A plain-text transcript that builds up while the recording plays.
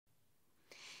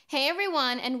Hey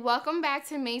everyone, and welcome back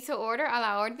to Made to Order a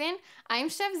la Orden. I'm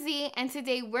Chef Z, and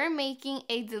today we're making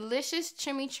a delicious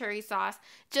chimichurri sauce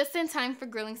just in time for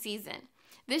grilling season.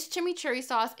 This chimichurri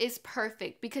sauce is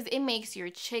perfect because it makes your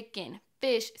chicken,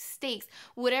 fish, steaks,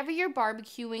 whatever you're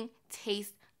barbecuing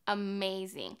taste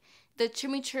amazing. The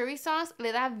chimichurri sauce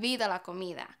le da vida a la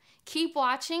comida. Keep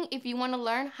watching if you want to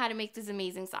learn how to make this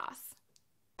amazing sauce.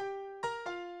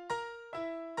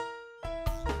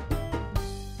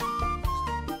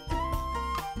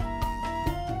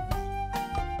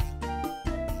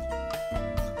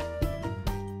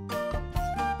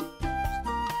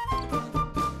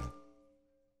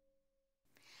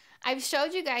 I've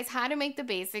showed you guys how to make the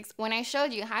basics when I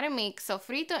showed you how to make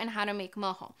sofrito and how to make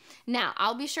mojo. Now,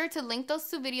 I'll be sure to link those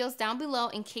two videos down below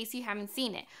in case you haven't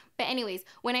seen it. But anyways,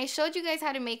 when I showed you guys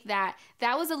how to make that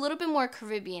was a little bit more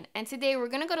Caribbean. And today we're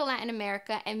gonna go to Latin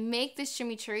America and make this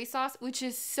chimichurri sauce, which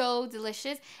is so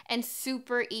delicious and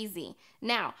super easy.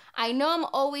 Now, I know I'm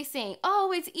always saying,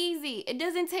 oh, it's easy, it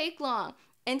doesn't take long.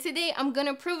 And today I'm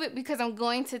gonna prove it because I'm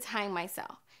going to time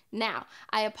myself. Now,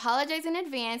 I apologize in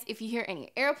advance if you hear any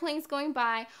airplanes going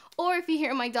by or if you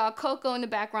hear my dog Coco in the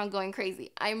background going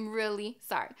crazy. I'm really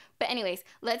sorry. But anyways,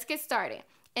 let's get started.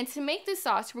 And to make this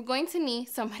sauce, we're going to need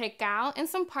some recao and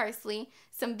some parsley,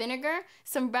 some vinegar,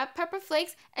 some red pepper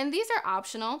flakes, and these are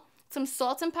optional, some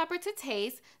salt and pepper to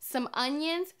taste, some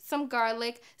onions, some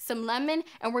garlic, some lemon,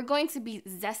 and we're going to be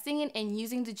zesting it and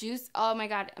using the juice. Oh my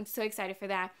God, I'm so excited for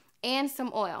that. And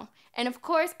some oil. And of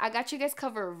course, I got you guys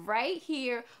covered right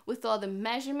here with all the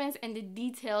measurements and the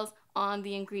details on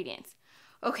the ingredients.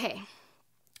 Okay,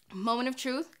 moment of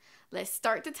truth. Let's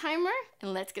start the timer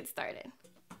and let's get started.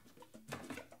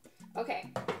 Okay,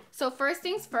 so first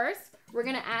things first, we're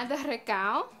gonna add the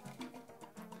recao,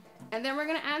 and then we're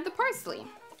gonna add the parsley.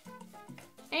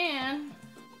 And,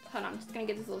 hold on, I'm just gonna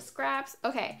get these little scraps.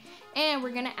 Okay, and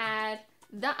we're gonna add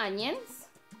the onions,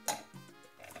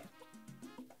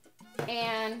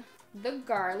 and the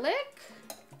garlic,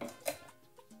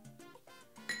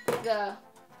 the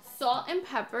salt and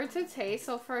pepper to taste.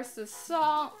 So first the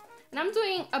salt, and I'm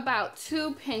doing about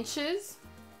 2 pinches,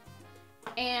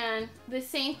 and the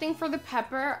same thing for the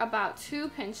pepper, about 2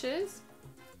 pinches,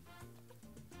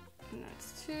 and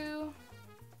that's 2.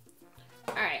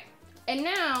 All right, and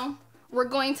now we're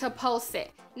going to pulse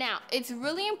it. Now, it's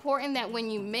really important that when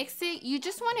you mix it, you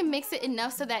just want to mix it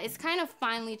enough so that it's kind of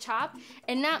finely chopped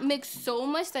and not mix so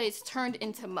much that it's turned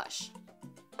into mush.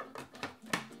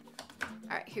 All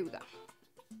right, here we go.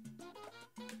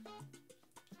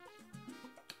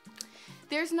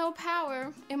 There's no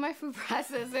power in my food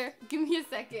processor. Give me a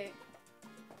second.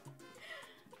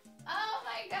 Oh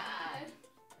my God.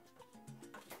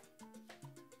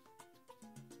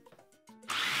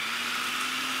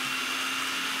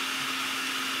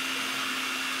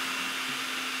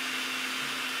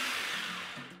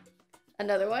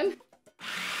 Another one.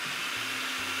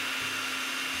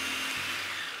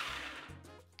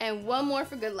 And one more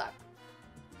for good luck.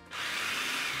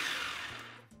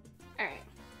 All right.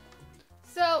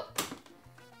 So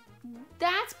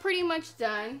that's pretty much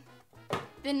done.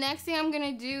 The next thing I'm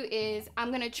gonna do is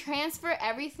I'm gonna transfer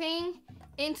everything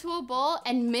into a bowl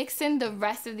and mix in the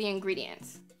rest of the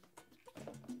ingredients.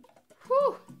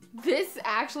 Whew, this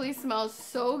actually smells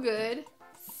so good,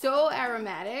 so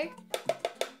aromatic.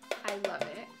 I love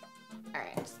it. All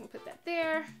right, I'm just gonna put that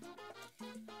there.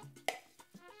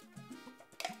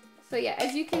 So yeah,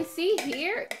 as you can see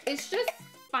here, it's just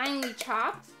finely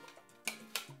chopped.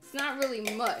 It's not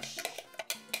really mush.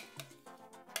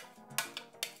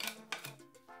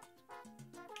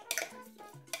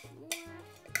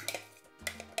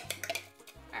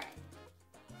 All right,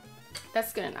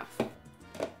 that's good enough.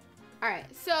 All right,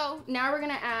 so now we're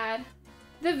gonna add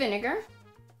the vinegar.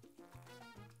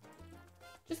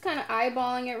 Just kind of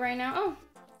eyeballing it right now. Oh,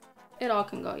 it all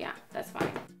can go, yeah, that's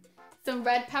fine. Some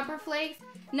red pepper flakes.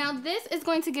 Now this is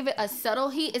going to give it a subtle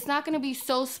heat. It's not gonna be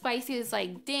so spicy it's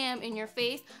like damn in your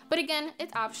face, but again,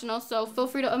 it's optional, so feel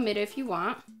free to omit it if you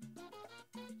want.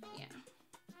 Yeah,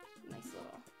 nice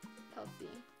little healthy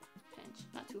pinch.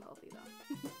 Not too healthy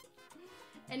though.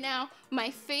 And now my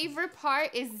favorite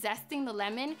part is zesting the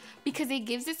lemon because it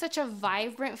gives it such a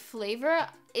vibrant flavor.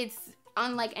 It's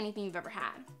unlike anything you've ever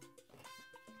had.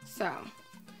 So,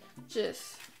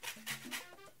 just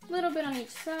a little bit on each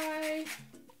side.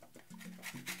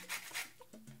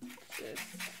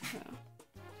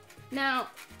 Now,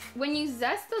 when you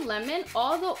zest the lemon,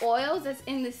 all the oils that's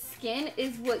in the skin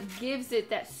is what gives it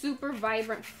that super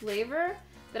vibrant flavor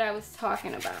that I was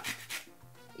talking about.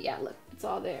 Yeah, look, it's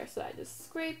all there. So I just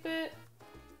scrape it,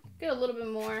 get a little bit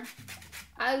more.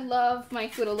 I love my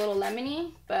food a little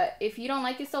lemony, but if you don't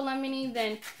like it so lemony,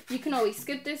 then you can always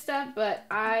skip this step, but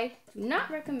I do not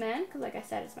recommend, because like I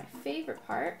said, it's my favorite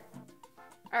part.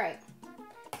 All right,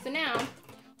 so now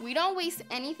we don't waste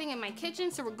anything in my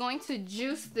kitchen, so we're going to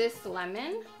juice this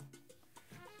lemon.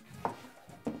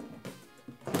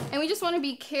 And we just want to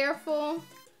be careful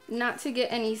not to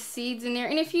get any seeds in there.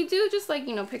 And if you do, just like,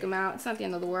 you know, pick them out. It's not the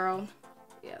end of the world.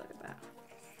 Yeah, look at that.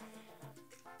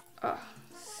 Oh,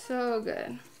 so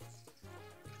good.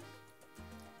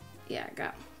 Yeah, I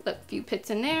got, look, a few pits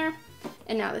in there.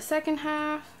 And now the second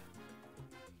half.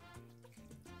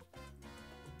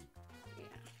 Yeah.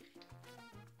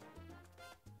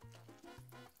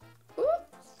 Ooh.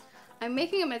 I'm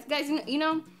making a mess. Guys, you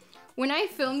know, when I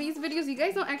film these videos, you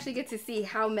guys don't actually get to see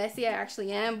how messy I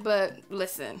actually am, but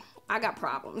listen, I got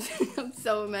problems. I'm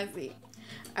so messy.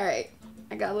 All right,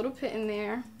 I got a little pit in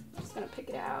there. I'm just gonna pick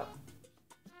it out.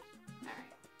 All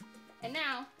right, and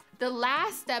now the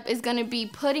last step is gonna be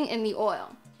putting in the oil.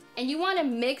 And you wanna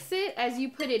mix it as you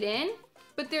put it in,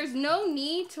 but there's no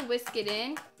need to whisk it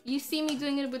in. You see me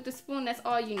doing it with the spoon, that's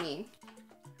all you need.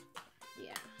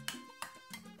 Yeah,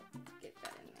 get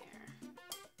that in there.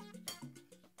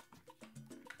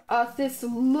 Oh, this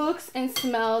looks and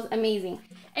smells amazing.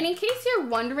 And in case you're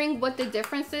wondering what the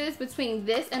difference is between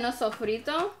this and a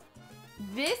sofrito,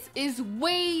 this is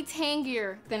way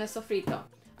tangier than a sofrito.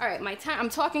 All right, I'm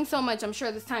talking so much, I'm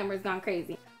sure this timer's gone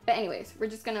crazy. But anyways, we're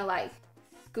just gonna like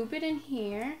scoop it in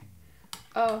here.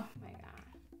 Oh my God.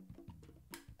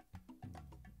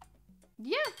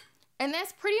 Yeah, and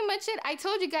that's pretty much it. I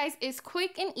told you guys it's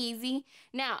quick and easy.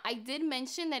 Now, I did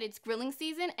mention that it's grilling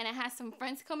season and I have some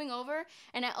friends coming over,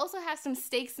 and I also have some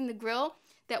steaks in the grill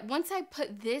that once I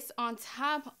put this on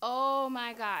top, oh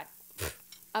my God,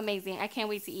 amazing. I can't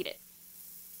wait to eat it.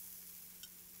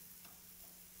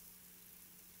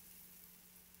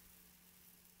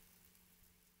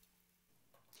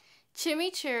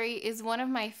 Chimichurri is one of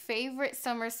my favorite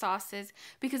summer sauces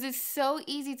because it's so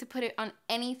easy to put it on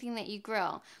anything that you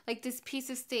grill. Like this piece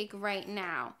of steak right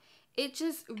now. It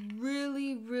just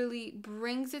really, really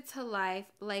brings it to life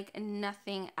like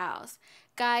nothing else.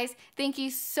 Guys, thank you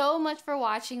so much for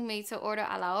watching Made to Order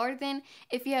a la Orden.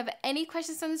 If you have any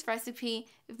questions on this recipe,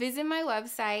 visit my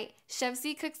website,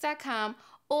 chefzcooks.com,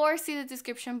 or see the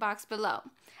description box below.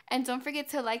 And don't forget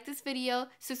to like this video,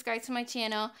 subscribe to my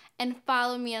channel, and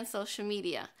follow me on social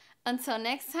media. Until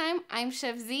next time, I'm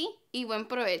Chef Z, y buen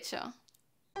provecho.